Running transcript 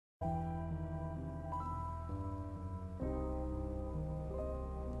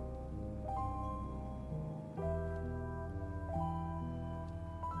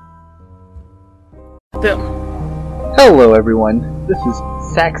Boom. Hello everyone, this is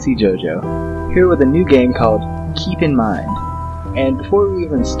Saxy Jojo, here with a new game called Keep in Mind. And before we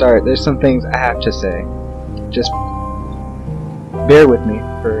even start, there's some things I have to say. Just bear with me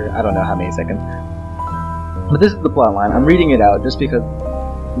for I don't know how many seconds. But this is the plot line. I'm reading it out just because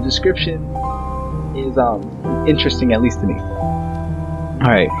the description is interesting, at least to me.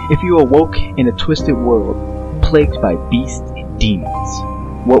 Alright, if you awoke in a twisted world, plagued by beasts and demons,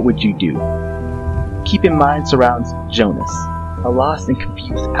 what would you do? Keep in Mind surrounds Jonas, a lost and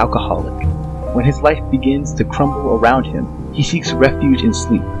confused alcoholic. When his life begins to crumble around him, he seeks refuge in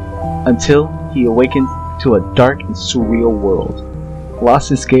sleep, until he awakens to a dark and surreal world.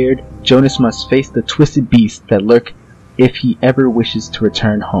 Lost and scared, Jonas must face the twisted beasts that lurk if he ever wishes to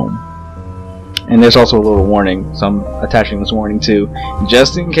return home. And there's also a little warning, so I'm attaching this warning too,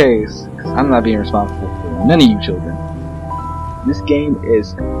 just in case, because I'm not being responsible for none of you children. This game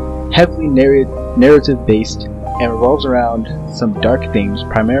is heavily narrative based and revolves around some dark themes,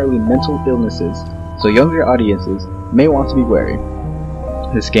 primarily mental illnesses, so younger audiences may want to be wary.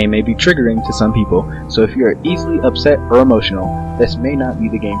 This game may be triggering to some people, so if you are easily upset or emotional, this may not be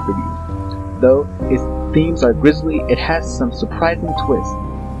the game for you. Though its themes are grisly, it has some surprising twists.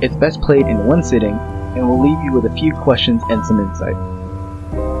 It's best played in one sitting, and will leave you with a few questions and some insight.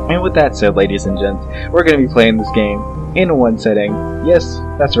 And with that said, ladies and gents, we're going to be playing this game in one setting. Yes,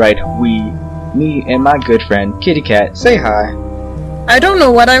 that's right, me and my good friend, Kitty Cat. Say hi. I don't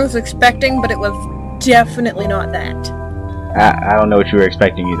know what I was expecting, but it was definitely not that. I don't know what you were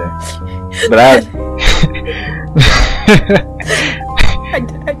expecting either. But I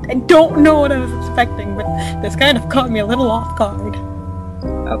don't know what I was expecting, but this kind of caught me a little off guard.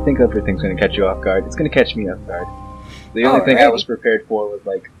 I think everything's going to catch you off guard. It's going to catch me off guard. The only thing I was prepared for was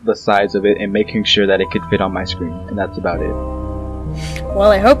like the size of it and making sure that it could fit on my screen, and that's about it. Well,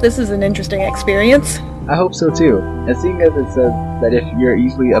 I hope this is an interesting experience. I hope so too. And seeing as it says that if you're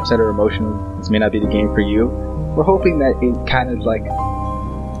easily upset or emotional, this may not be the game for you, we're hoping that it kind of like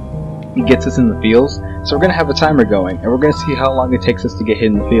it gets us in the feels. So we're going to have a timer going, and we're going to see how long it takes us to get hit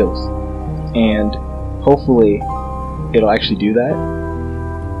in the feels. And hopefully it'll actually do that.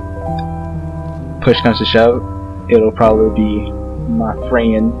 Push comes to shove, it'll probably be my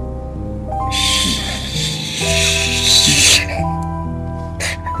friend.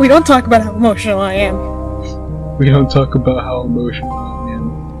 We don't talk about how emotional I am. We don't talk about how emotional I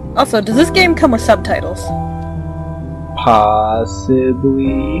am. Also, does this game come with subtitles?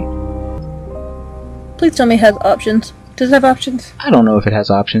 Possibly. Please tell me it has options. Does it have options? I don't know if it has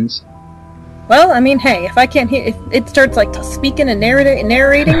options. Well, I mean, hey, if I can't hear, if it starts like speaking and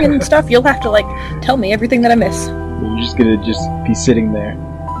narrating and stuff, you'll have to like tell me everything that I miss. You're just gonna be sitting there,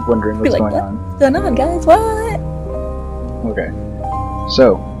 wondering what's going on. What's going on, guys? What? Okay.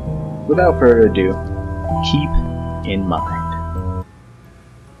 So, without further ado, keep in mind.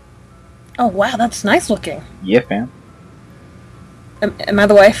 Oh wow, that's nice looking. Yeah, fam. Am I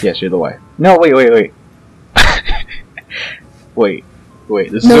the wife? Yes, you're the wife. No, wait. Wait.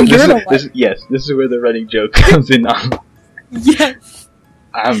 This is where the running joke comes in. Yes.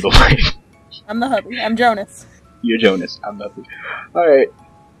 I'm the wife. I'm the hubby. I'm Jonas. You're Jonas. I'm nothing. Alright.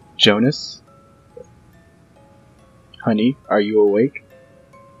 Jonas? Honey, are you awake?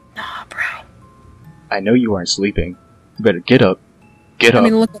 Nah, bro. I know you aren't sleeping. You better get up. Get up. I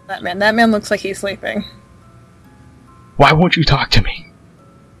mean, look at that man. That man looks like he's sleeping. Why won't you talk to me?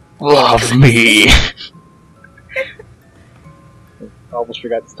 Love me! I almost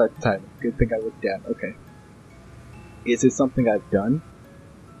forgot to start the timer. Good thing I looked down. Okay. Is it something I've done?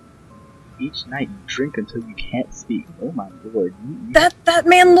 Each night you drink until you can't speak. Oh my lord. That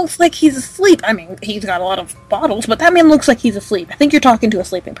man looks like he's asleep. I mean, he's got a lot of bottles, but that man looks like he's asleep. I think you're talking to a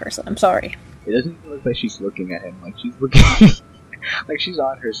sleeping person. I'm sorry. It doesn't even look like she's looking at him. Like she's looking... like she's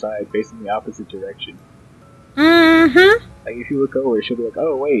on her side, facing the opposite direction. Mm-hmm. Like if you look over, she'll be like,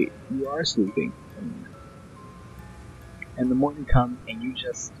 oh wait, you are sleeping. And the morning comes and you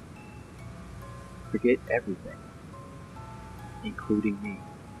just forget everything. Including me.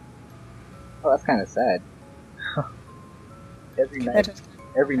 Oh, that's kind of sad.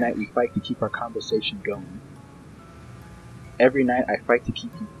 Every night we fight to keep our conversation going. Every night I fight to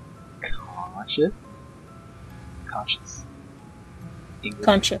keep you conscious. English?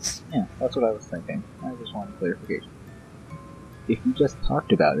 Conscious. Yeah, that's what I was thinking. I just wanted clarification. If you just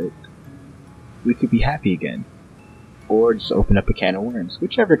talked about it, we could be happy again. Or just open up a can of worms.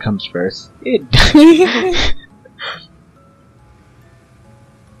 Whichever comes first.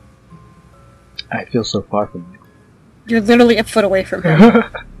 I feel so far from you. You're literally a foot away from him.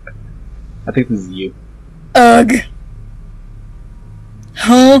 I think this is you. Ugh.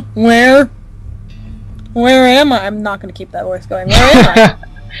 Huh? Where? Where am I? I'm not going to keep that voice going. Where am I?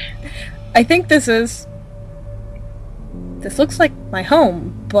 I think this looks like my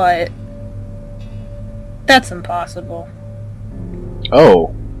home, but that's impossible.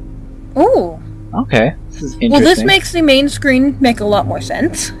 Oh. Ooh. Okay. This is interesting. Well, this makes the main screen make a lot more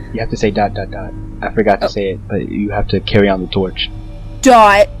sense. You have to say ... I forgot to say it, but you have to carry on the torch. ...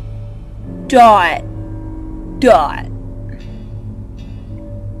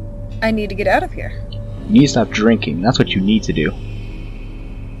 I need to get out of here. You need to stop drinking. That's what you need to do.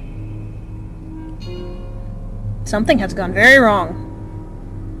 Something has gone very wrong.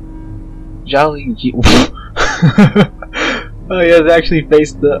 Jolly... Oh, he has actually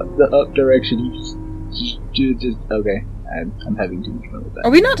faced the up direction. You just okay. I'm having too much fun with that.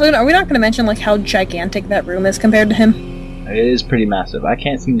 Are we not going to mention like how gigantic that room is compared to him? It is pretty massive. I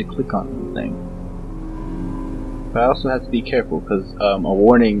can't seem to click on anything. But I also have to be careful because a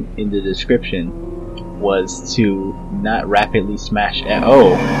warning in the description was to not rapidly smash.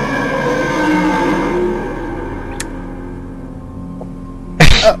 Oh.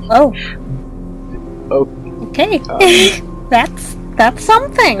 Oh. Okay. That's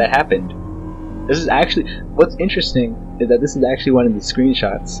something. That happened. This is actually what's interesting is that this is actually one of the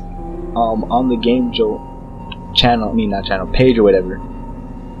screenshots on the Game Jolt page or whatever,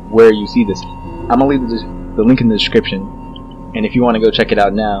 where you see this. I'm gonna leave the link in the description, and if you want to go check it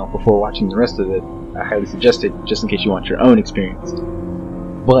out now before watching the rest of it, I highly suggest it, just in case you want your own experience.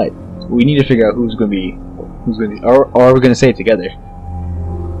 But we need to figure out who's gonna be, or are we gonna say it together?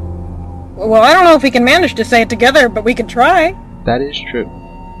 Well, I don't know if we can manage to say it together, but we can try. That is true.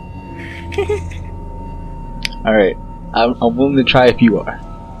 Alright, I'm willing to try if you are.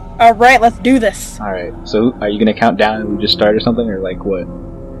 Alright, let's do this. Alright, so are you gonna count down and we just start or something, or like what?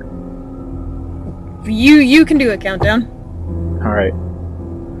 You can do a countdown. Alright.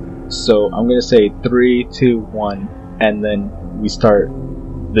 So I'm gonna say 3, 2, 1, and then we start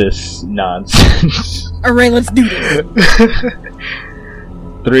this nonsense. Alright, let's do this.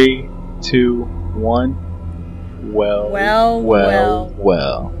 3, 2, 1. Well.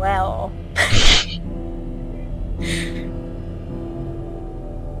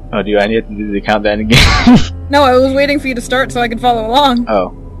 Oh, do I need to do the countdown again? No, I was waiting for you to start so I could follow along.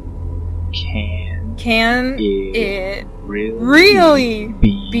 Oh. Can it really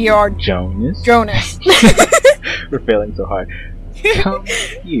be our Jonas? We're failing so hard. Come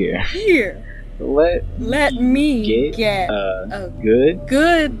here. Let me get a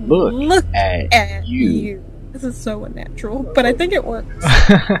good look at you. This is so unnatural, but I think it works.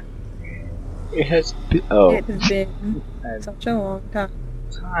 It has been such a long time.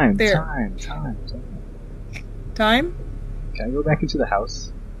 Time. Time? Can I go back into the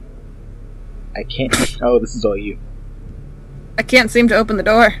house? I can't. Oh, this is all you. I can't seem to open the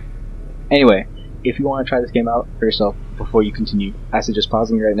door. Anyway, if you want to try this game out for yourself before you continue, I suggest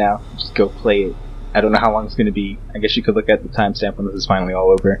pausing right now. Just go play it. I don't know how long it's going to be. I guess you could look at the timestamp when this is finally all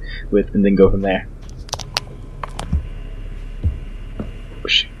over with, and then go from there.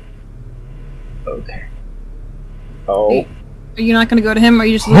 Okay. Oh. Hey, are you not going to go to him, or are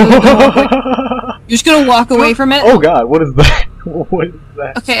you just you're just going to walk away from it? Oh God, what is that? What is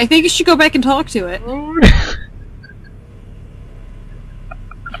that? Okay, I think you should go back and talk to it.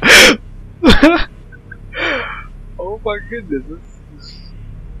 Oh my goodness.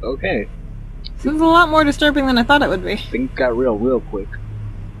 Okay. This is a lot more disturbing than I thought it would be. Things got real quick.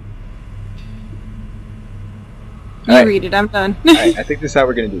 You read it, I'm done. Alright, I think this is how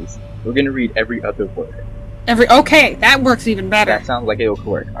we're gonna do this. We're gonna read every other word. Okay, that works even better. That sounds like it'll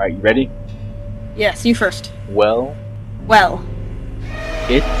work. Alright, you ready? Yes, you first. Well.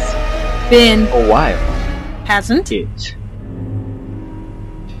 It's been a while. Hasn't it?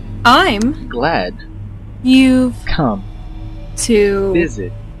 I'm glad you've come to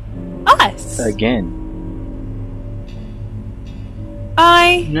visit us again.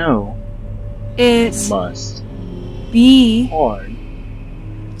 I know it must be hard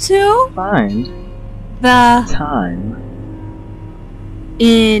to find the time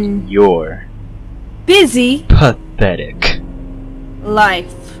in your busy pathetic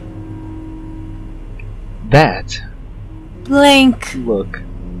life. That blank look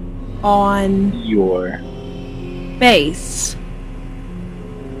on your face.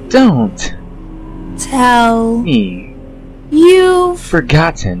 Don't tell me you've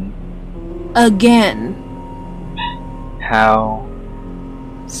forgotten again how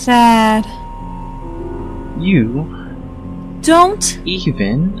sad you don't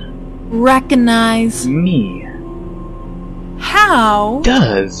even recognize me. How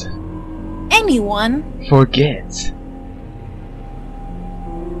does anyone forget?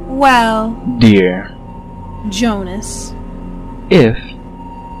 Well, Dear Jonas, if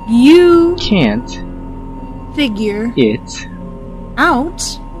you can't figure it out,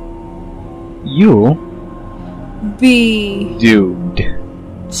 you'll be doomed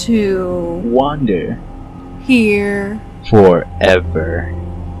to wander here forever.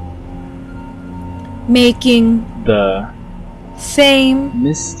 making The same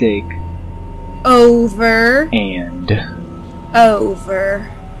mistake over and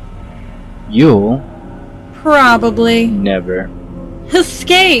over. you'll Probably never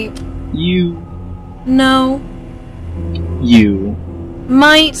escape. you No, you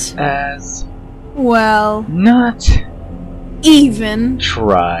might as well not even,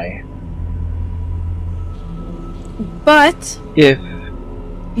 try but if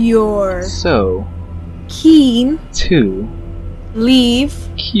you're so keen. to Leave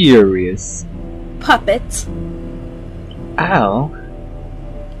curious. puppet. I'll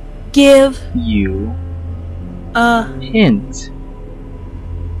Give you a hint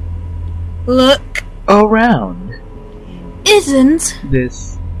look. around. Isn't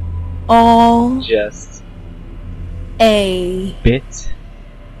This all just a bit.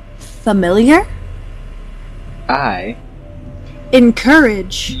 familiar? I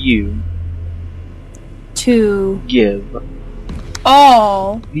Encourage you to give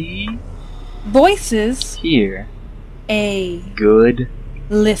all the voices here a good.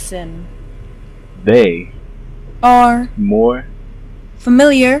 listen. They Are more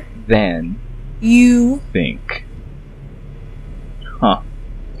familiar. than You think. Huh.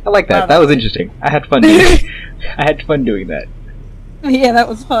 I like that. Wow, That was interesting. I had fun doing I had fun doing that. Yeah, that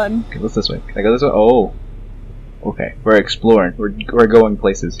was fun. Okay, what's this way? Can I go this way? Oh. Okay. We're exploring. We're going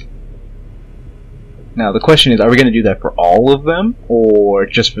places. Now the question is, are we gonna do that for all of them or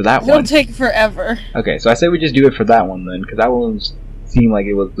just for that It'll one? take forever. Okay, so I say we just do it for that one then, because that one seemed like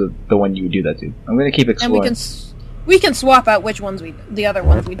it was the one you would do that to. I'm gonna keep And exploring. we can swap out which ones the other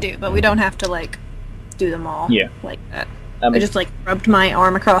ones we do, but we don't have to like do them all. Yeah. Like that. I I just like rubbed my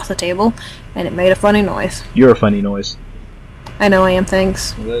arm across the table, and it made a funny noise. You're a funny noise. I know I am.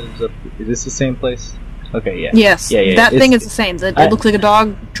 Thanks. Is this the same place? Okay, yeah. Yes. Yeah. That thing is the same. It looks like a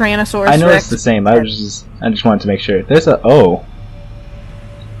dog, Tyrannosaurus I know Rex. it's the same. I just wanted to make sure. There's a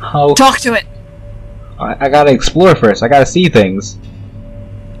How? Talk to it. I gotta explore first. I gotta see things.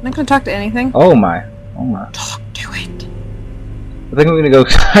 I'm not gonna talk to anything. Oh my. Talk to it. I think I'm gonna go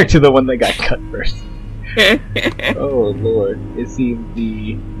back to the one that got cut first. Oh lord. It seems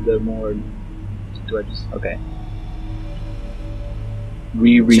the more. Do I just okay?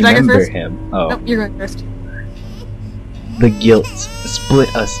 We Should I go remember first? him. Oh. Nope, you're going first. The guilt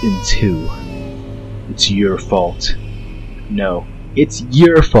split us in two. It's your fault. No, it's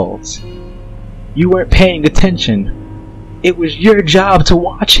your fault. You weren't paying attention. It was your job to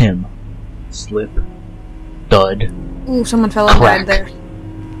watch him. Slip. Thud. Ooh, someone fell and Crack. died there.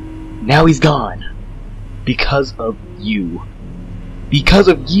 Now he's gone. Because of you. Because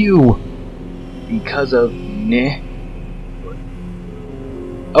of you. Because of meh.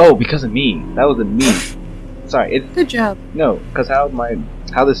 Oh, because of me. That was a me. Sorry, Good job. no, because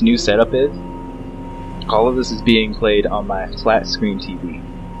how this new setup is, all of this is being played on my flat screen TV,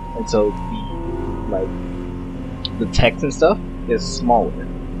 and so the text and stuff is smaller,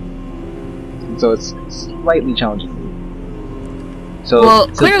 and so it's slightly challenging. So, Well,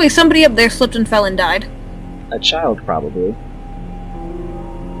 clearly somebody up there slipped and fell and died. a child probably.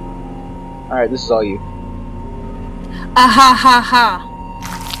 All right, this is all you. Ah ha ha ha.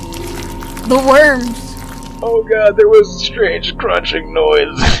 The worms. Oh god, there was a strange crunching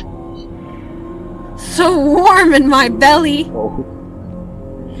noise. So warm in my belly. Oh.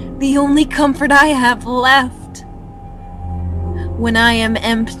 The only comfort I have left. When I am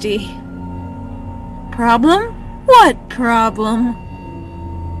empty. Problem? What problem?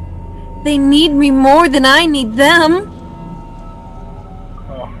 They need me more than I need them.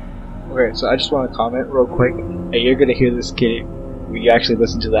 Oh. Okay, so I just want to comment real quick. Hey, you're gonna hear this kid. We actually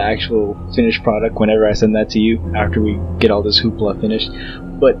listen to the actual finished product whenever I send that to you after we get all this hoopla finished.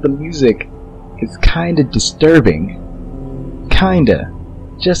 But the music is kinda disturbing. Kinda.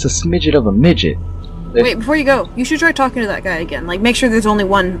 Just a smidget of a midget. Wait, before you go, you should try talking to that guy again. Like, make sure there's only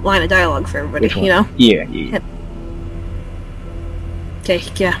one line of dialogue for everybody, Which one? you know? Yeah. Okay,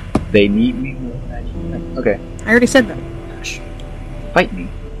 yeah. They need me more than I need them. Okay, I already said that. Gosh. fight me.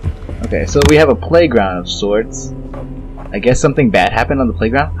 Okay, so we have a playground of sorts. I guess something bad happened on the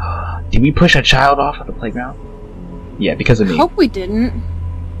playground? Did we push a child off at the playground? Yeah, because of I me. hope we didn't.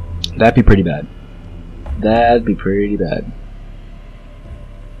 That'd be pretty bad. That'd be pretty bad.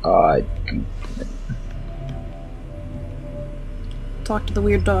 Talk to the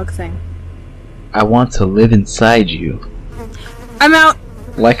weird dog thing. I want to live inside you. I'm out.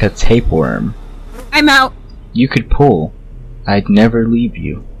 Like a tapeworm. I'm out. You could pull. I'd never leave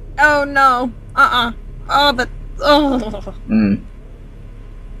you. Oh no. Oh, but... Oh.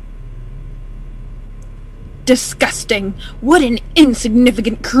 Disgusting. What an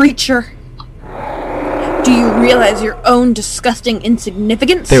insignificant creature. Do you realize your own disgusting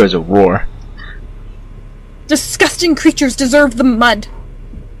insignificance? There was a roar. Disgusting creatures deserve the mud.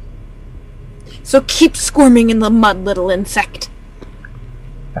 So keep squirming in the mud, little insect.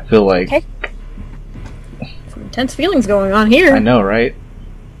 I feel like... Okay. Some intense feelings going on here. I know, right?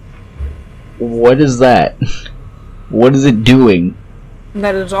 What is that? What is it doing?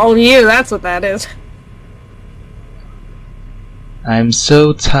 That is all you, that's what that is. I'm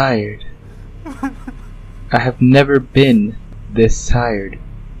so tired. I have never been this tired.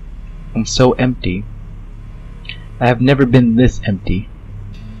 I'm so empty. I have never been this empty.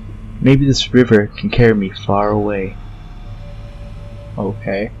 Maybe this river can carry me far away.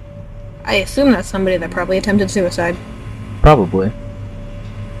 Okay. I assume that's somebody that probably attempted suicide. Probably.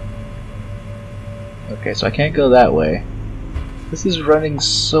 Okay, so I can't go that way. This is running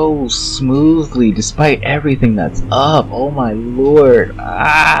so smoothly despite everything that's up. Oh my lord.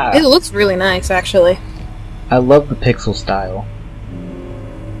 Ah! It looks really nice, actually. I love the pixel style.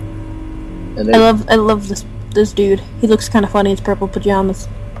 And I love this dude. He looks kind of funny in his purple pajamas.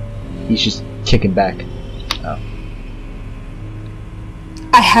 He's just kicking back. Oh.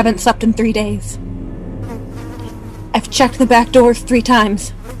 I haven't slept in 3 days. I've checked the back doors 3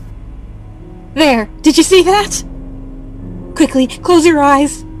 times. There! Did you see that? Quickly, close your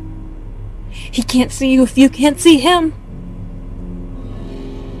eyes. He can't see you if you can't see him.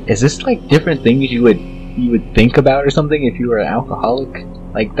 Is this like different things you would think about or something if you were an alcoholic?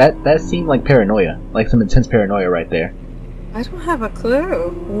 Like that seemed like paranoia. Like some intense paranoia right there. I don't have a clue.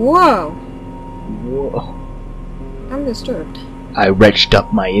 Whoa. Whoa. I'm disturbed. I retched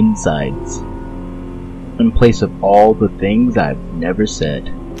up my insides. In place of all the things I've never said.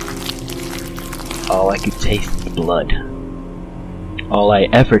 All I could taste is blood. All I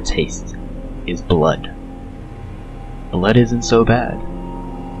ever taste is blood. Blood isn't so bad.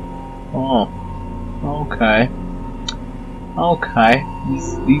 Oh. Okay. Okay.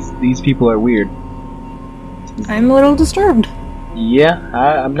 These people are weird. I'm a little disturbed. Yeah,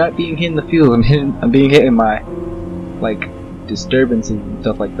 I'm not being hit in the feels. I'm being hit in my, like, disturbances and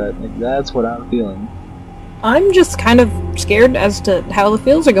stuff like that. Like, that's what I'm feeling. I'm just kind of scared as to how the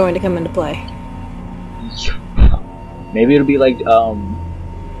feels are going to come into play. Maybe it'll be like,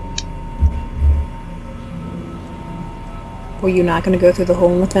 Were you not going to go through the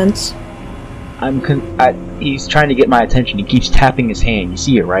hole in the fence? he's trying to get my attention. He keeps tapping his hand. You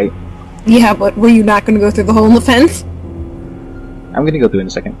see it, right? Yeah, but were you not going to go through the hole in the fence? I'm gonna go through in a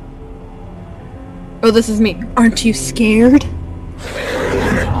second. Oh, this is me. Aren't you scared?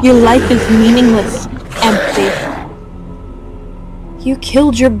 Your life is meaningless, empty. You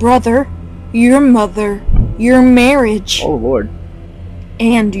killed your brother, your mother, your marriage. Oh, Lord.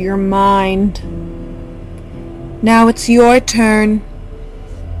 And your mind. Now it's your turn.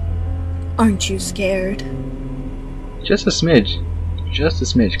 Aren't you scared? Just a smidge. Just a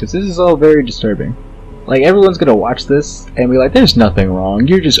smidge, because this is all very disturbing. Like, everyone's gonna watch this and be like, there's nothing wrong,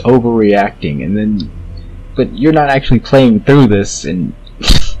 you're just overreacting, and then... But you're not actually playing through this and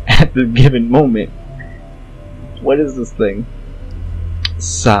at the given moment. What is this thing?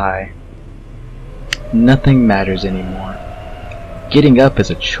 Sigh. Nothing matters anymore. Getting up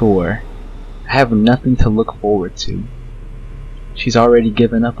is a chore. I have nothing to look forward to. She's already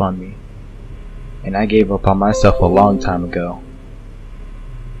given up on me. And I gave up on myself a long time ago. ...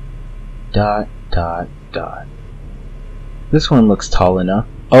 This one looks tall enough.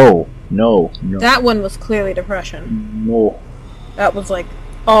 Oh, no. That one was clearly depression. No. That was like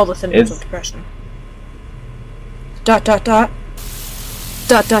all the symptoms of depression. ... Is that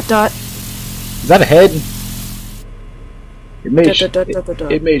a head?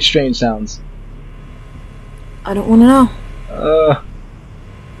 It made strange sounds. I don't want to know.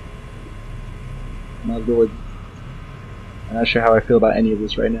 My lord. I'm not sure how I feel about any of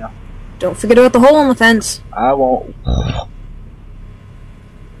this right now. Don't forget about the hole in the fence. I won't.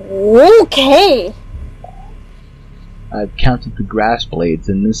 Okay. I've counted the grass blades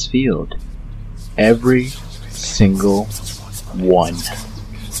in this field. Every single one.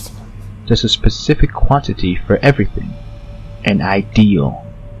 There's a specific quantity for everything. An ideal.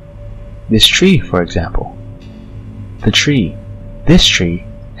 This tree, for example. This tree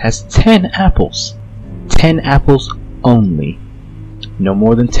has 10 apples. 10 apples only. No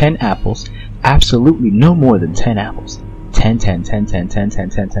more than 10 apples. Absolutely no more than 10 apples. 10, 10, 10, 10, 10, 10, 10,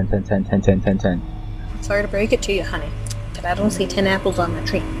 10, 10, 10, 10, 10, 10, 10. Sorry to break it to you, honey, but I don't see 10 apples on that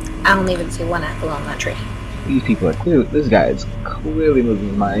tree. I don't even see 1 apple on that tree. These people are clearly, this guy is clearly losing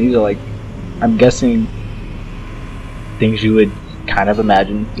his mind. These are like, I'm guessing, things you would kind of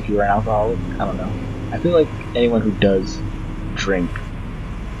imagine if you were an alcoholic. I don't know. I feel like anyone who does drink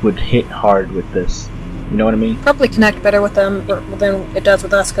would hit hard with this. You know what I mean? Probably connect better with them than it does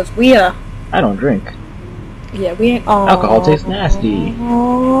with us, because we, I don't drink. Yeah, we ain't. Oh, alcohol tastes nasty.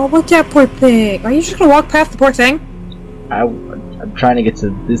 Oh, look at that poor thing. Are you just gonna walk past the poor thing? I'm trying to get to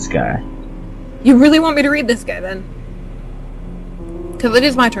this guy. You really want me to read this guy, then? Because it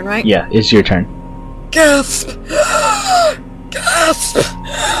is my turn, right? Yeah, it's your turn. Gasp! Gasp!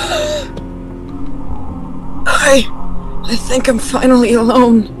 I think I'm finally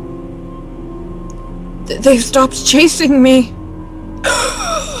alone. They've stopped chasing me.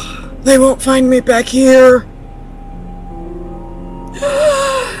 They won't find me back here.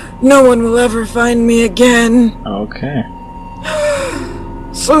 No one will ever find me again. Okay.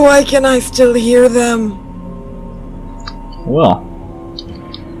 So why can I still hear them? Well,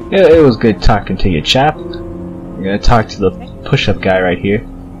 it was good talking to you, chap. We're gonna talk to the push-up guy right here.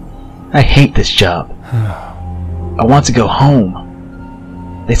 I hate this job. I want to go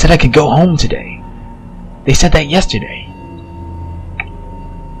home. They said I could go home today. They said that yesterday.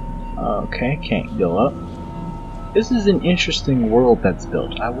 Okay, can't go up. This is an interesting world that's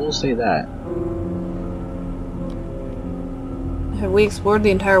built, I will say that. Have we explored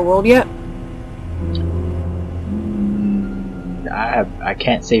the entire world yet? I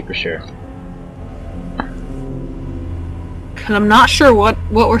can't say for sure. And I'm not sure what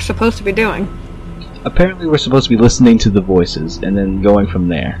we're supposed to be doing. Apparently we're supposed to be listening to the voices and then going from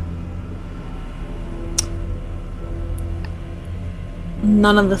there.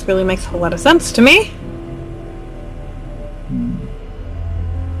 None of this really makes a whole lot of sense to me.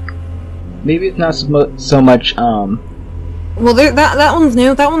 Maybe it's not so much, Well, that one's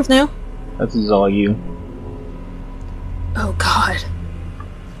new. That one's new. this is all you. Oh, God.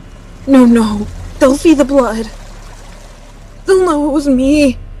 No. They'll see the blood. They'll know it was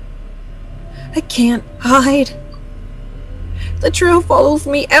me. I can't hide. The trail follows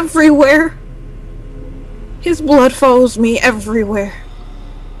me everywhere. His blood follows me everywhere.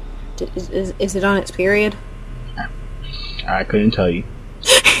 Is it on its period? I couldn't tell you.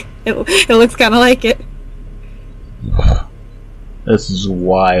 It looks kind of like it. This is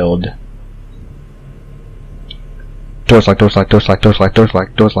wild. Doors locked, doors locked, doors locked, doors locked, doors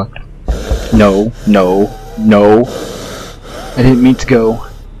locked, doors locked. No. I didn't mean to go.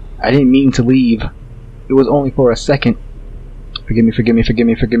 I didn't mean to leave. It was only for a second. Forgive me, forgive me, forgive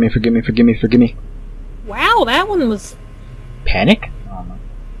me, forgive me, forgive me, forgive me, forgive me. Wow, that one was... Panic?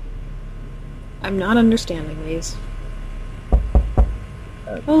 I'm not understanding these.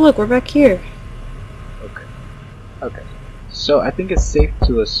 Oh look, we're back here. Okay. So I think it's safe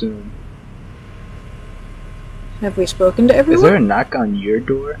to assume. Have we spoken to everyone? Is there a knock on your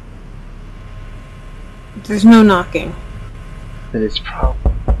door? There's no knocking. Then it's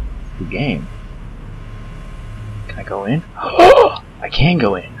probably the game. Can I go in? Oh, I can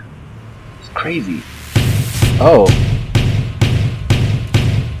go in. It's crazy. Oh.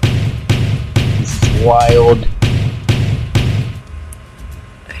 This is wild.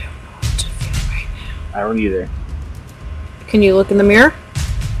 I don't know what to feel right now. I don't either. Can you look in the mirror?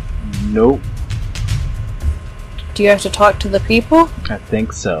 Nope. Do you have to talk to the people? I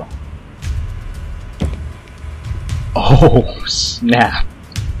think so. Oh, snap.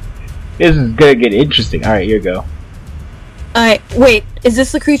 This is gonna get interesting. Alright, here you go. Wait, is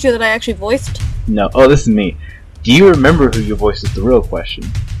this the creature that I actually voiced? No. Oh, this is me. Do you remember who you voiced is the real question?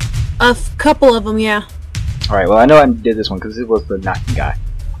 A couple of them, yeah. Alright, well I know I did this one because it was the knocking guy.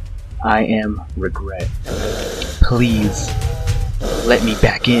 I am regret. Please, let me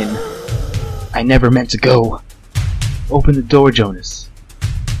back in. I never meant to go. Open the door, Jonas.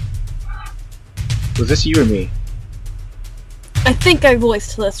 Was this you or me? I think I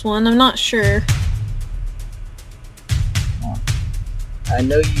voiced this one, I'm not sure. I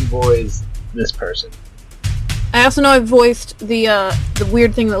know you voiced this person. I also know I voiced the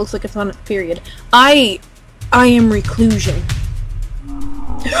weird thing that looks like it's on its period. I am reclusion.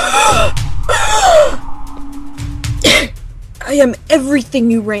 I am everything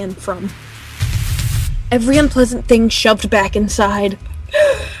you ran from. Every unpleasant thing shoved back inside.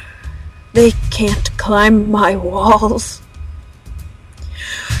 They can't climb my walls.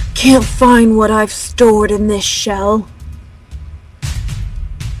 Can't find what I've stored in this shell.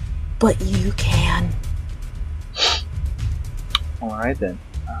 But you can. Alright then.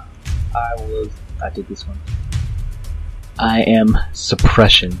 I did this one. I am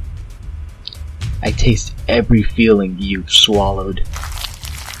suppression. I taste every feeling you've swallowed.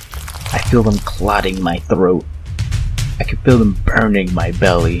 I feel them clotting my throat. I can feel them burning my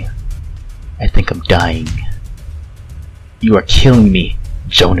belly. I think I'm dying. You are killing me,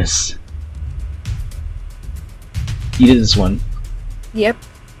 Jonas. You did this one. Yep. ...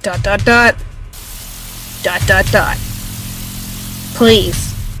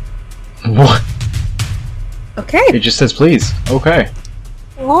 Please. What? Okay. It just says please. Okay.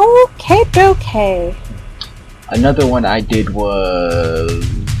 Okay. Another one I did was...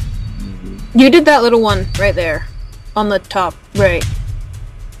 You did that little one right there. On the top, right.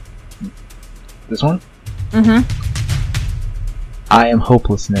 This one? Mm-hmm. I am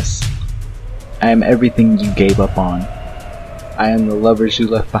hopelessness. I am everything you gave up on. I am the lovers you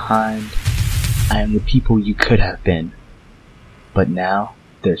left behind. I am the people you could have been. But now,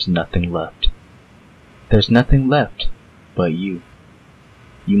 there's nothing left. There's nothing left but you.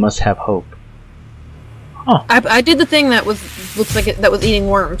 You must have hope. Huh. I did the thing that looks like that was eating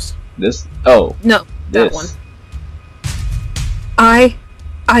worms. This? Oh. No, that one. I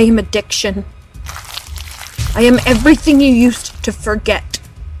am addiction. I am everything you used to forget.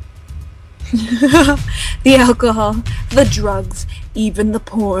 The alcohol, the drugs, even the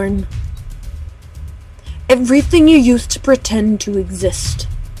porn. Everything you used to pretend to exist.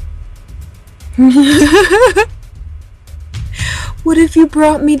 What have you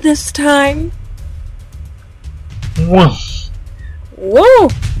brought me this time? Whoa. Whoa!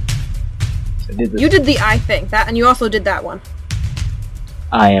 I did this. You did the eye thing, and you also did that one.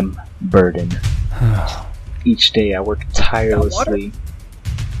 I am burden. Each day I work tirelessly,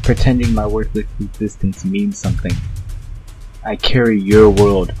 pretending my worthless existence means something. I carry your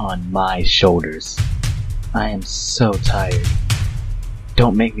world on my shoulders. I am so tired.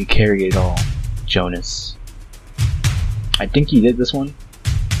 Don't make me carry it all, Jonas. I think you did this one.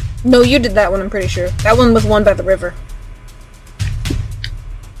 No, you did that one, I'm pretty sure. That one was one by the river.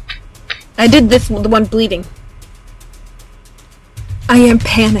 I did this one, the one bleeding. I am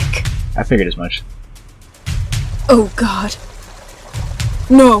panic. I figured as much. Oh god.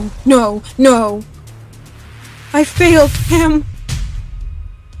 No. I failed him.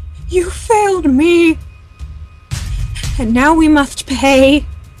 You failed me. And now we must pay.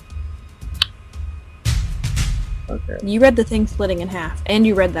 Okay. You read the thing splitting in half, and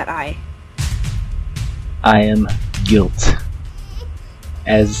you read that eye. I am guilt.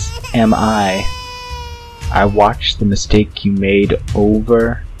 As am I. I watched the mistake you made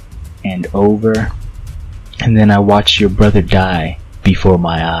over and over, and then I watched your brother die before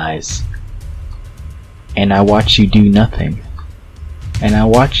my eyes. And I watched you do nothing. And I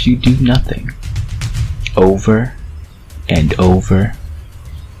watched you do nothing. Over and over.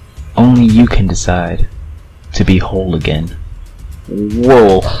 Only you can decide to be whole again.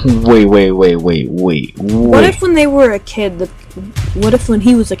 Whoa, wait. What if when they were a kid, what if when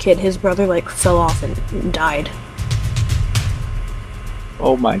he was a kid, his brother, like, fell off and died?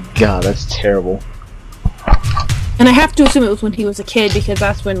 Oh my god, that's terrible. And I have to assume it was when he was a kid, because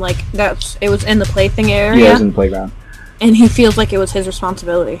that's when, like, it was in the plaything area. Yeah, it was in the playground. And he feels like it was his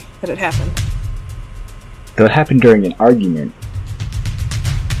responsibility that it happened. That it happened during an argument.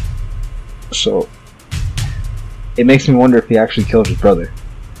 So, it makes me wonder if he actually killed his brother.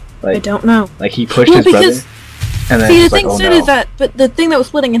 Like, I don't know. Like, he pushed his brother, and then see, he the was thing like, oh said no. is that, but the thing that was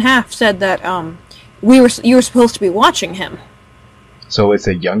splitting in half said that you were supposed to be watching him. So it's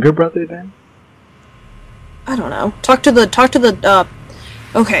a younger brother then? I don't know. Talk to the.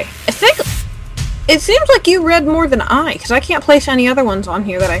 Okay, I think it seems like you read more than I, because I can't place any other ones on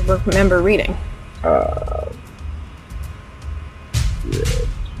here that I remember reading. Yeah.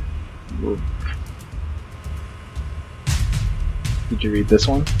 Did you read this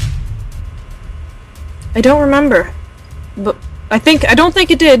one? I don't remember, but I don't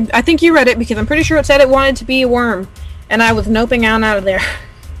think it did. I think you read it because I'm pretty sure it said it wanted to be a worm, and I was noping out of there.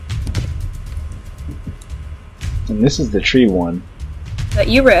 And this is the tree one. That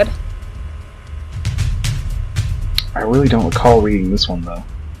you read. I really don't recall reading this one though.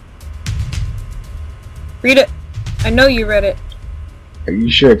 Read it. I know you read it. Are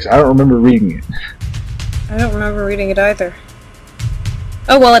you sure? Because I don't remember reading it. I don't remember reading it either.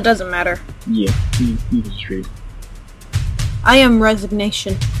 Oh well, it doesn't matter. Yeah, you can just read. I am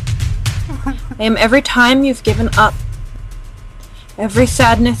resignation. I am every time you've given up. Every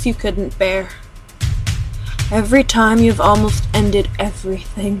sadness you couldn't bear. Every time you've almost ended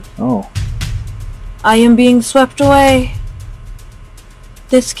everything. Oh. I am being swept away.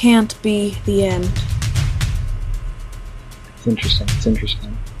 This can't be the end. It's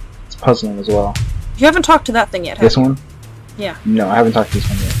interesting. It's puzzling as well. You haven't talked to that thing yet, have This you? one? Yeah. No, I haven't talked to this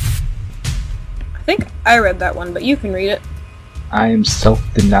one yet. I think I read that one, but you can read it. I am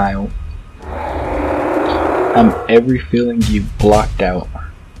self-denial. I'm every feeling you've blocked out.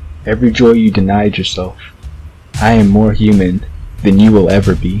 Every joy you denied yourself. I am more human than you will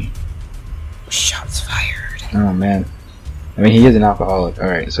ever be. Shots fired. Oh man. I mean, he is an alcoholic.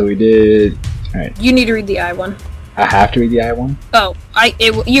 Alright, so we did... Alright. You need to read the I one. I have to read the I one? Oh,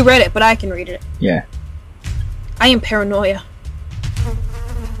 you read it, but I can read it. Yeah. I am paranoia.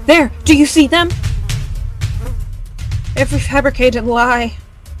 There! Do you see them? Every fabricated lie.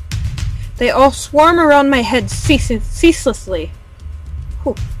 They all swarm around my head ceaselessly.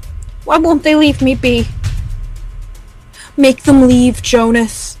 Why won't they leave me be? Make them leave,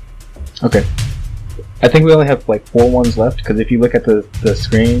 Jonas. Okay. I think we only have like 4 ones left, because if you look at the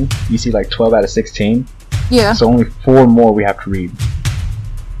screen, you see like 12 out of 16. Yeah. So only 4 more we have to read.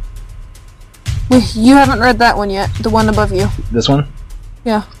 You haven't read that one yet, the one above you. This one?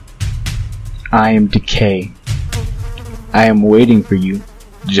 Yeah. I am decay. I am waiting for you,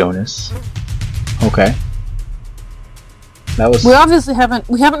 Jonas. Okay. That was... We obviously haven't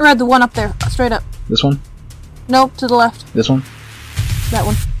read the one up there, straight up. This one? No, to the left. This one? That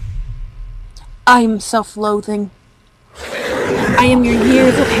one. I am self-loathing. I am your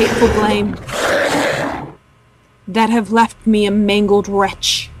years of hateful blame that have left me a mangled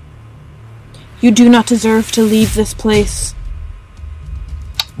wretch. You do not deserve to leave this place.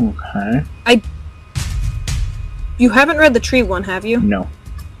 Okay. You haven't read the tree one, have you? No.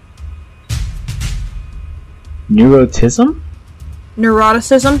 Neurotism?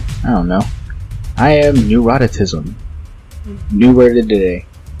 Neuroticism? I don't know. I am neuroticism. New word of the day.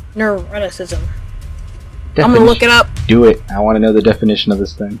 Neuroticism. Definition. I'm gonna look it up. Do it. I want to know the definition of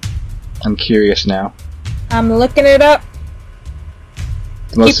this thing. I'm curious now. I'm looking it up.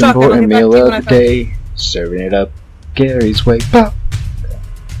 The most important meal of the day. Serving it up Gary's way. Pop.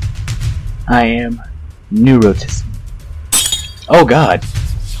 I am neurotism. Oh god.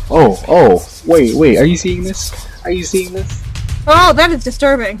 Oh. Wait. Are you seeing this? Are you seeing this? Oh, that is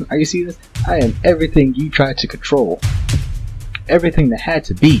disturbing. Are you seeing this? I am everything you tried to control. Everything that had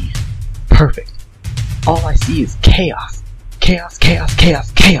to be perfect. All I see is chaos. Chaos.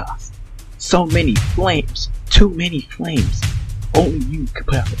 So many flames. Too many flames. Only you could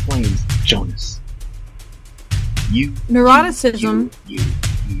put out the flames, Jonas. You. Neuroticism.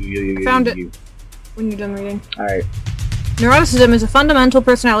 You. Found it when you're done reading. Alright. Neuroticism is a fundamental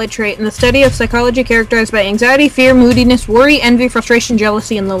personality trait in the study of psychology characterized by anxiety, fear, moodiness, worry, envy, frustration,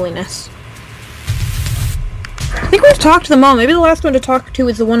 jealousy, and loneliness. I think we've talked to them all. Maybe the last one to talk to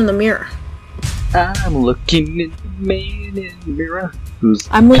is the one in the mirror. I'm looking at the man in the mirror. Who's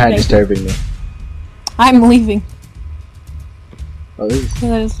I'm leaving. kind of disturbing me. I'm leaving. Oh, this is... Yeah,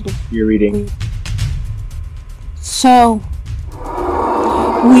 that is You're reading. So,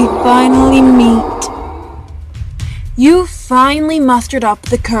 we finally meet. You finally mustered up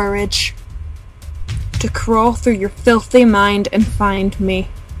the courage to crawl through your filthy mind and find me.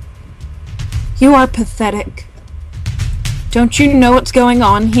 You are pathetic. Don't you know what's going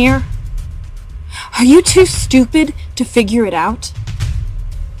on here? Are you too stupid to figure it out?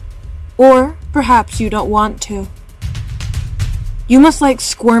 Or perhaps you don't want to. You must like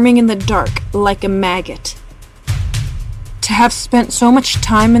squirming in the dark like a maggot. To have spent so much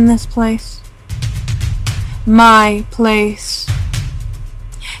time in this place. My place.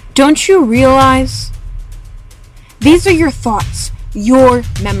 Don't you realize? These are your thoughts, your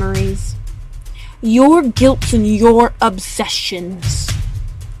memories, your guilt and your obsessions.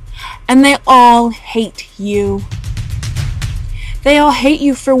 And they all hate you. They all hate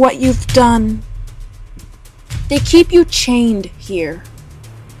you for what you've done. They keep you chained here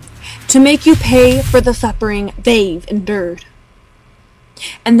to make you pay for the suffering they've endured.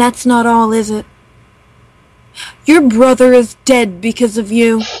 And that's not all, is it? Your brother is dead because of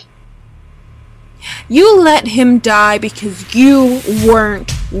you. You let him die because you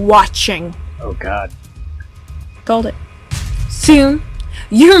weren't watching. Oh god. Called it. Soon,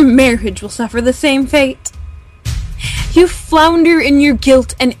 your marriage will suffer the same fate. You flounder in your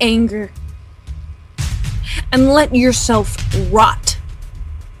guilt and anger and let yourself rot.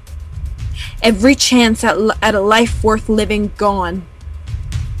 Every chance at a life worth living gone.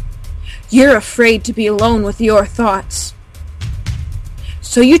 You're afraid to be alone with your thoughts.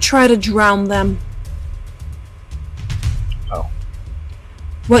 So you try to drown them. Oh.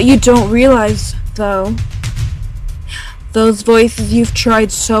 What you don't realize, though, those voices you've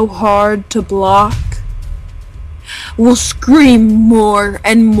tried so hard to block will scream more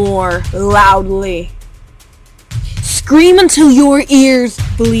and more loudly. Scream until your ears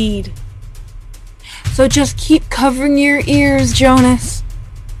bleed. So So just keep covering your ears, Jonas.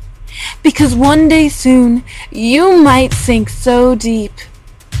 Because one day soon, you might sink so deep,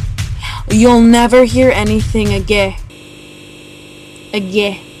 you'll never hear anything again.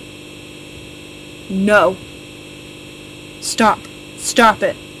 Again. No. Stop. Stop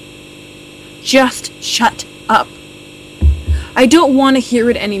it. Just shut up. I don't want to hear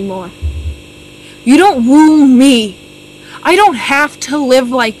it anymore. You don't rule me. I don't have to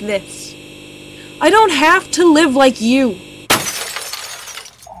live like this. I don't have to live like you.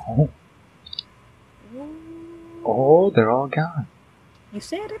 Oh, they're all gone. You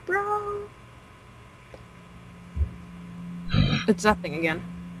said it, bro. It's that thing again.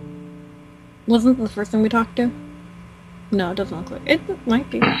 Wasn't it the first thing we talked to? No, it doesn't look like it. It might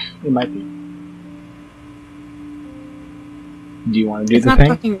be. It might be. Do you want to do it's the not thing?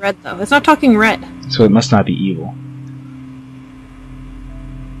 talking red, though. It's not talking red. So it must not be evil.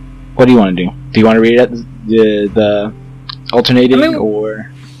 What do you want to do? Do you want to read it the alternating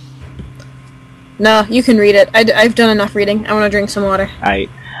or? No, you can read it. I've done enough reading. I want to drink some water. Alright.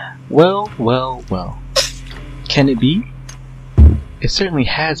 Well. Can it be? It certainly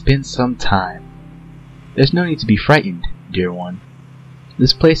has been some time. There's no need to be frightened, dear one.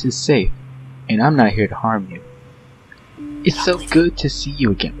 This place is safe, and I'm not here to harm you. It's so good to see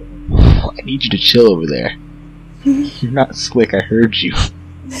you again. I need you to chill over there. You're not slick, I heard you.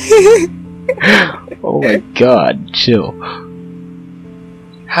 Oh my god, chill.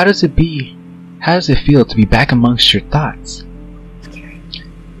 How does it feel to be back amongst your thoughts?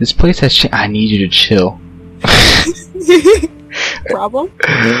 This place has changed. I need you to chill. Problem?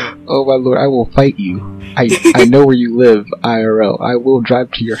 Oh my lord, I will fight you. I know where you live, IRL. I will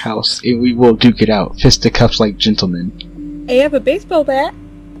drive to your house and we will duke it out. Fisticuffs like gentlemen. I have a baseball bat.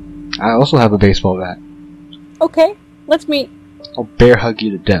 I also have a baseball bat. Okay, let's meet. I'll bear hug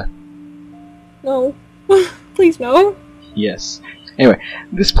you to death. No. Please no. Yes. Anyway,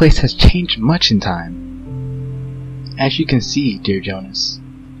 this place has changed much in time. As you can see, dear Jonas,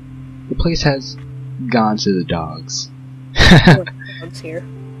 the place has gone to the dogs. Dogs here.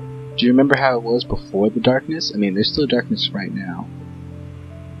 Do you remember how it was before the darkness? I mean, there's still darkness right now.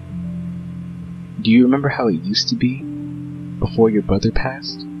 Do you remember how it used to be before your brother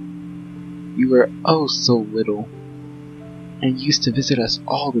passed? You were oh so little, and used to visit us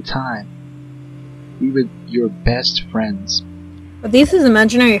all the time. We were your best friends. Are these his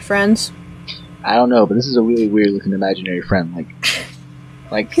imaginary friends? I don't know, but this is a really weird looking imaginary friend.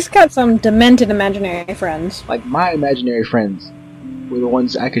 Like he's got some demented imaginary friends. Like my imaginary friends were the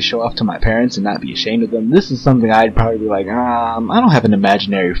ones I could show off to my parents and not be ashamed of them. This is something I'd probably be like, I don't have an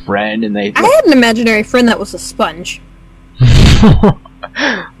imaginary friend, and they. I had an imaginary friend that was a sponge.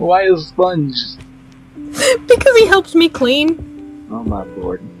 Why a sponge? Because he helps me clean. Oh my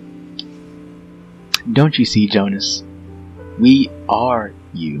lord. Don't you see, Jonas? We are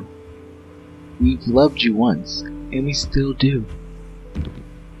you. We've loved you once, and we still do.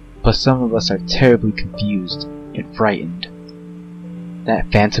 But some of us are terribly confused and frightened.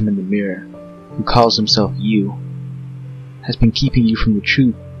 That phantom in the mirror, who calls himself you, has been keeping you from the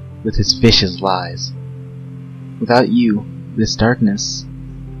truth with his vicious lies. Without you, this darkness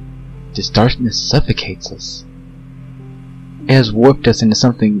suffocates us. It has warped us into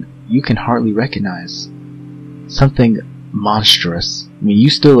something you can hardly recognize. Something monstrous. I mean, you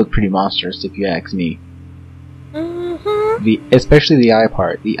still look pretty monstrous if you ask me. Especially the eye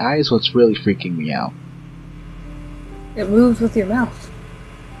part. The eye is what's really freaking me out. It moves with your mouth.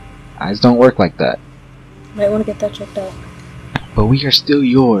 Eyes don't work like that. Might want to get that checked out. But we are still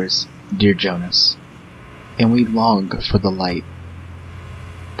yours, dear Jonas. And we long for the light.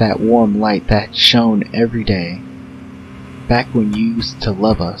 That warm light that shone every day. Back when you used to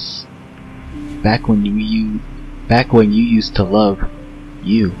love us. Back when you used to love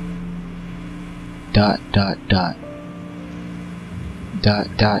you. ...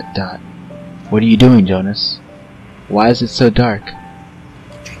 What are you doing, Jonas? Why is it so dark?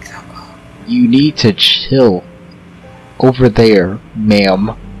 Drink alcohol. You need to chill. Over there,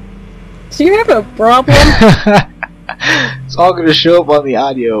 ma'am. So you have a problem? It's all gonna show up on the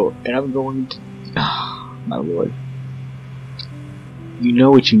audio, and I'm going to... Oh, my lord. You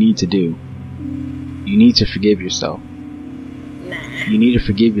know what you need to do. You need to forgive yourself. Nah. You need to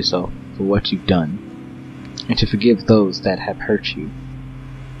forgive yourself for what you've done, and to forgive those that have hurt you.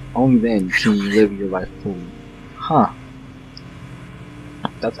 Only then can you live your life fully. Huh.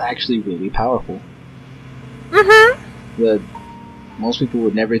 That's actually really powerful. Most people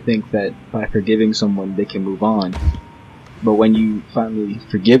would never think that by forgiving someone they can move on. But when you finally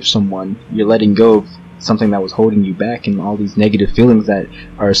forgive someone, you're letting go of something that was holding you back and all these negative feelings that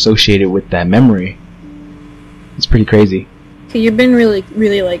are associated with that memory. It's pretty crazy. Okay, you've been really,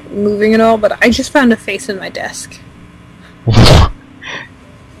 really, like, moving and all, but I just found a face in my desk.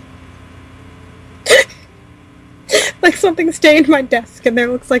 Like something stained my desk, and there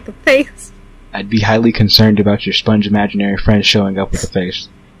looks like a face. I'd be highly concerned about your sponge imaginary friend showing up with a face.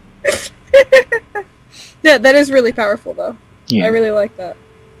 Yeah, that is really powerful, though. Yeah. I really like that.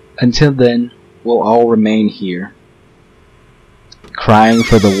 Until then, we'll all remain here, crying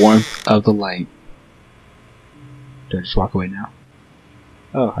for the warmth of the light. Do I just walk away now?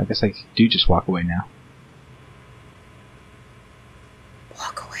 Oh, I guess I do just walk away now.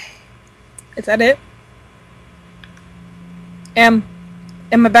 Walk away. Is that it? Am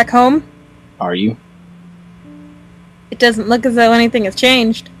I back home? Are you? It doesn't look as though anything has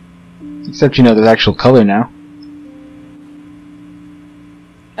changed. Except, you know, there's actual color now.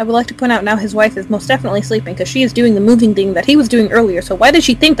 I would like to point out now his wife is most definitely sleeping, because she is doing the moving thing that he was doing earlier, so why did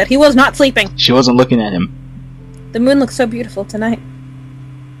she think that he was not sleeping? She wasn't looking at him. The moon looks so beautiful tonight.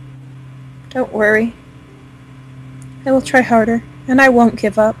 Don't worry. I will try harder, and I won't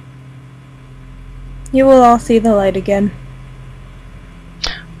give up. You will all see the light again.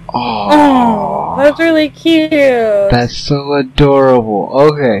 Oh, that's really cute. That's so adorable.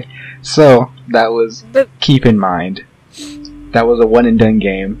 Okay, so that was Keep in Mind. That was a one and done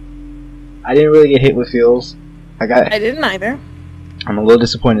game. I didn't really get hit with feels. I didn't either. I'm a little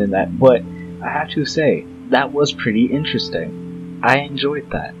disappointed in that, but I have to say that was pretty interesting. I enjoyed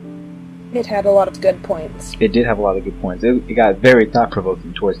that. It had a lot of good points. It did have a lot of good points. It got very thought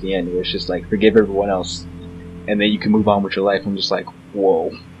provoking towards the end, where it's just like forgive everyone else, and then you can move on with your life. I'm just like,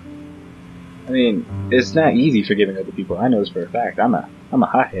 whoa. I mean, it's not easy forgiving other people. I know this for a fact. I'm a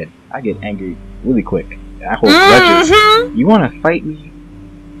hothead. I get angry really quick. I hold grudges. You want to fight me?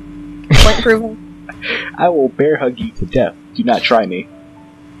 Point proven. I will bear hug you to death. Do not try me.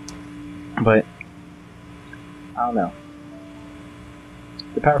 But I don't know.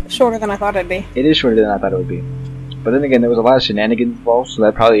 Shorter than I thought it'd be. It is shorter than I thought it would be. But then again, there was a lot of shenanigans involved, so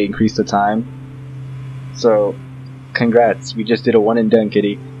that probably increased the time. So, congrats. We just did a one and done,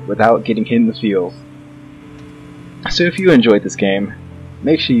 kitty, without getting hit in the feels. So if you enjoyed this game,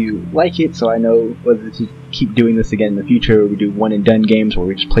 make sure you like it so I know whether to keep doing this again in the future, where we do one and done games where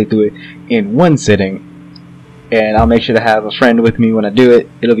we just play through it in one sitting. And I'll make sure to have a friend with me when I do it.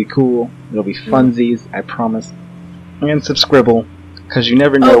 It'll be cool. It'll be funsies, I promise. And subscribble, because you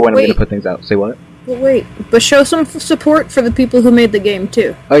never know when I'm going to put things out. Say what? Well, wait, but show some support for the people who made the game,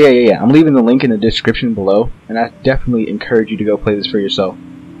 too. Oh, yeah. I'm leaving the link in the description below, and I definitely encourage you to go play this for yourself.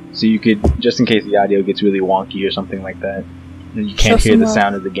 So you could, just in case the audio gets really wonky or something like that, and you can't hear the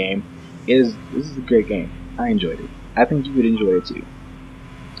sound of the game. This is a great game. I enjoyed it. I think you would enjoy it, too.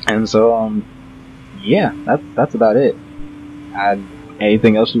 And so, yeah, that's about it.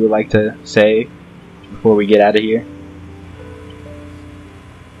 Anything else you would like to say before we get out of here?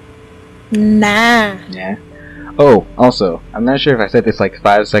 Nah. Yeah. Oh, also, I'm not sure if I said this like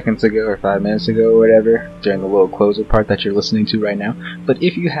 5 seconds ago or 5 minutes ago or whatever during the little closer part that you're listening to right now, but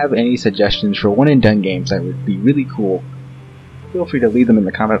if you have any suggestions for one and done games that would be really cool, feel free to leave them in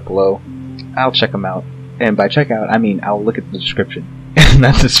the comment below. I'll check them out. And by check out, I mean I'll look at the description. And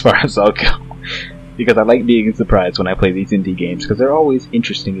that's as far as I'll go. Because I like being surprised when I play these indie games, because they're always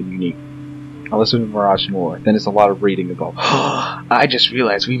interesting and unique. Unless it's Mirage and War, then it's a lot of reading involved. I just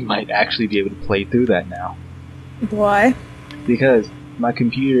realized we might actually be able to play through that now. Why? Because my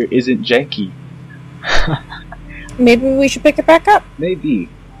computer isn't janky. Maybe we should pick it back up. Maybe.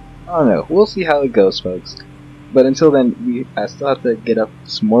 I don't know. We'll see how it goes, folks. But until then, I still have to get up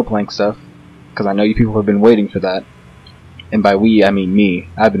some more blank stuff, because I know you people have been waiting for that. And by we, I mean me.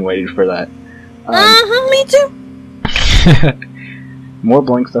 I've been waiting for that. Me too. More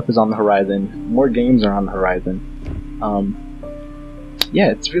blank stuff is on the horizon. More games are on the horizon. Yeah,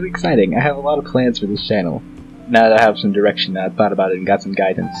 it's really exciting. I have a lot of plans for this channel. Now that I have some direction, I've thought about it and got some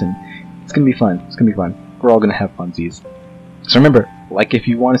guidance, and it's gonna be fun. It's gonna be fun. We're all gonna have funsies. So remember, like if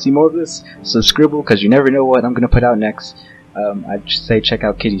you want to see more of this, subscribe, because you never know what I'm gonna put out next. I'd say check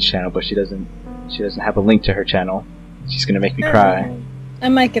out Kitty's channel, but she doesn't have a link to her channel. She's gonna make me cry. I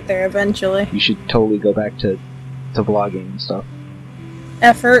might get there eventually. You should totally go back to vlogging and stuff.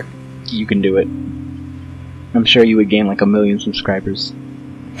 Effort. You can do it. I'm sure you would gain like 1 million subscribers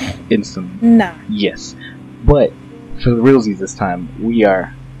instantly. Nah. Yes. But for the realsies this time, we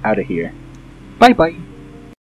are out of here. Bye bye.